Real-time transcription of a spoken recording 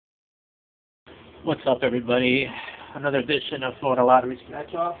What's up, everybody? Another edition of Florida Lottery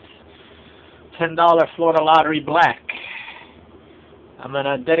Scratch Off. $10 Florida Lottery Black. I'm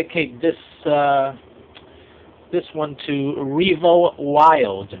gonna dedicate this one to Revo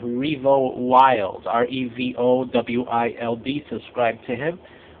Wild. Revo Wild. REVOWILD. Subscribe to him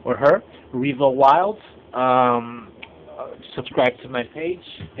or her. Revo Wild. Subscribe to my page.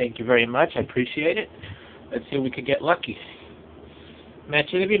 Thank you very much. I appreciate it. Let's see if we could get lucky.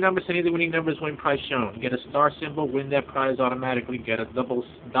 Match any of your numbers to any of the winning numbers, win prize shown. Get a star symbol, win that prize automatically. Get a double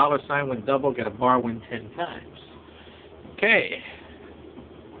dollar sign, win double. Get a bar, win 10 times. Okay.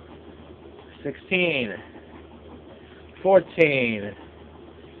 16, 14,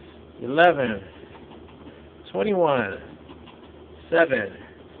 11, 21, 7,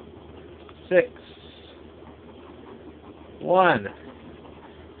 6, 1,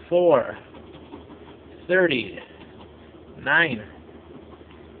 4, 30, 9,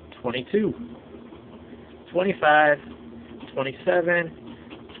 22, 25, 27,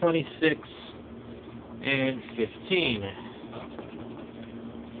 26, and 15.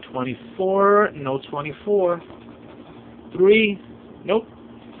 24, no 24. 3, nope.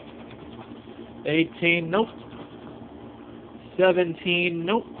 18, nope. 17,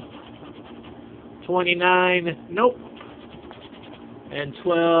 nope. 29, nope. And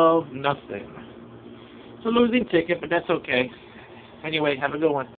 12, nothing. It's a losing ticket, but that's okay. Anyway, have a good one.